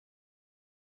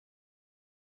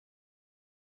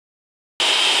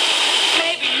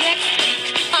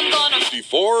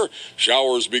before,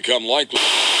 showers become likely.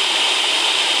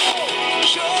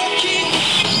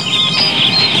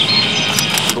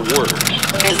 The word.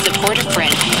 The supportive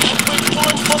friend.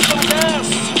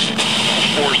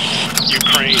 Force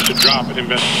Ukraine to drop an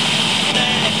investigation.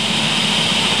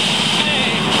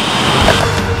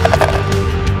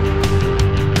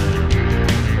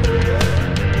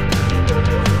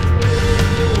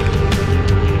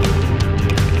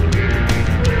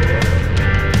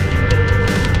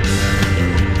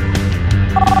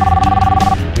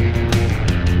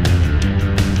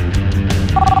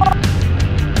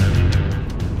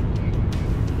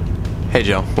 Hey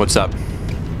Joe, what's up?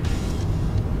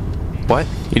 What?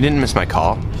 You didn't miss my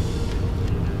call?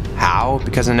 How?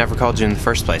 Because I never called you in the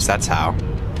first place, that's how.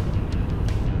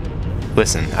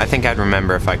 Listen, I think I'd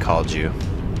remember if I called you,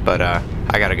 but I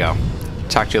gotta go.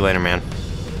 Talk to you later, man.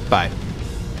 Bye.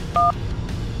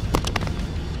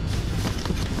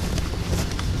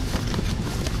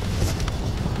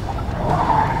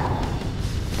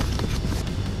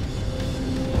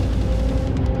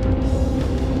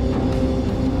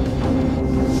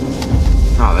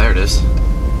 Oh, there it is.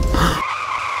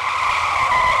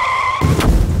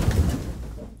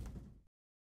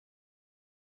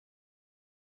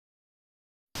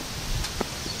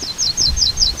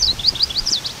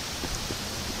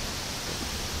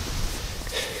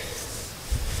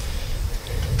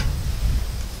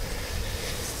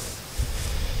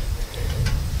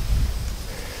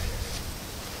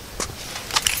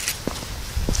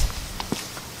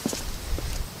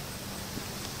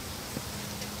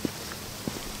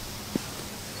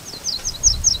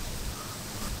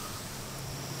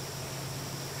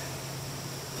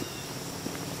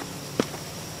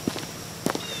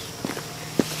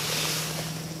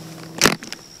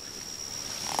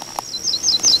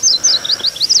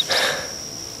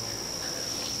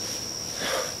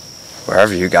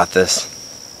 Wherever you got this,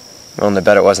 I'm willing to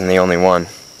bet it wasn't the only one.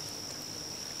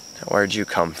 Now, where'd you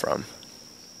come from?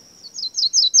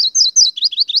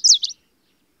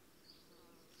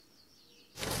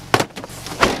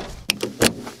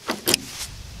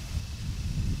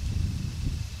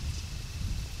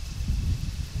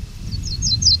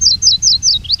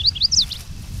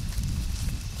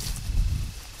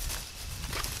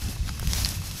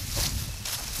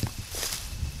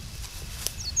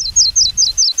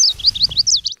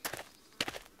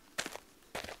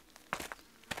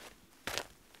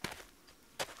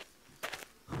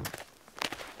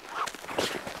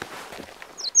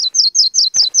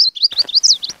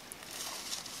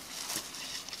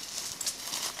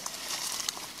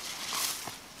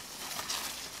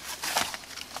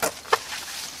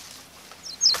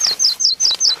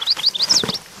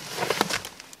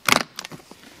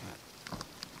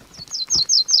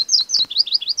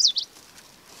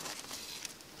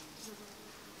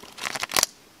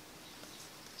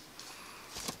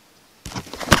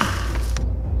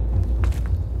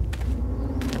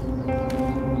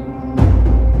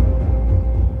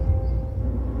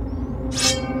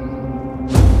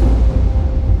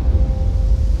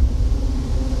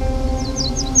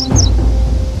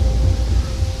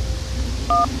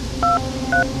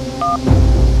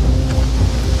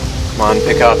 Come on,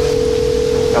 pick up.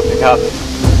 Pick up.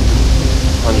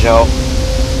 Come on, Joe.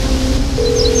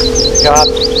 Pick up.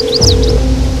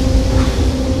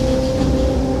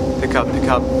 Pick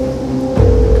up.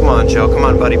 Come on, Joe. Come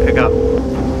on, buddy, pick up.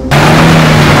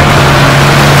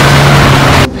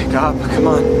 Pick up, come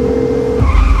on.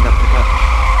 Pick up.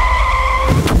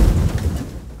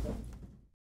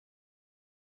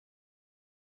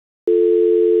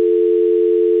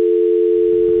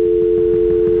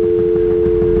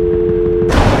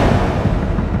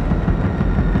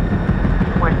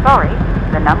 Sorry,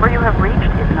 the number you have reached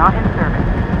is not in service.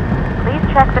 Please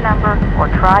check the number or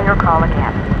try your call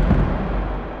again.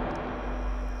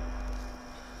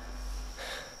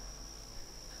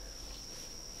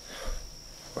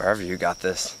 Wherever you got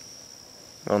this,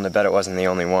 I'm willing to bet it wasn't the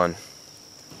only one.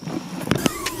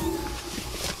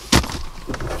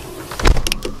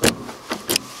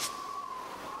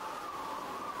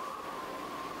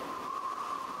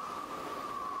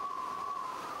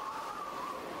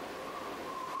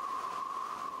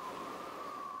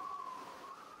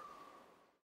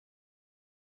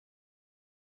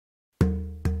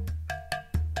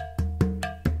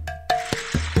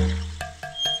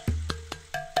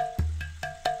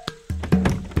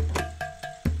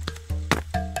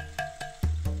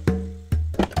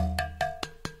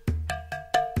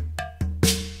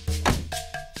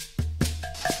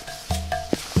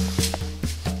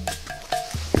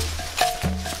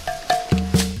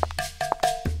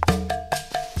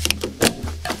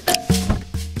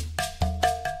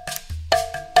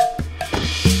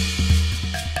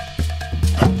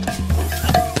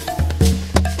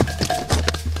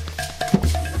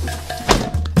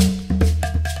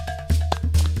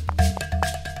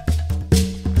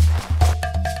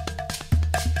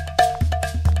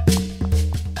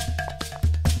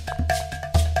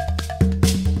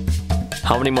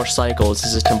 How many more cycles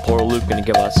is this temporal loop gonna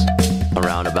give us?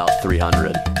 Around about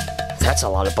 300. That's a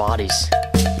lot of bodies.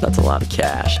 That's a lot of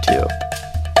cash, too.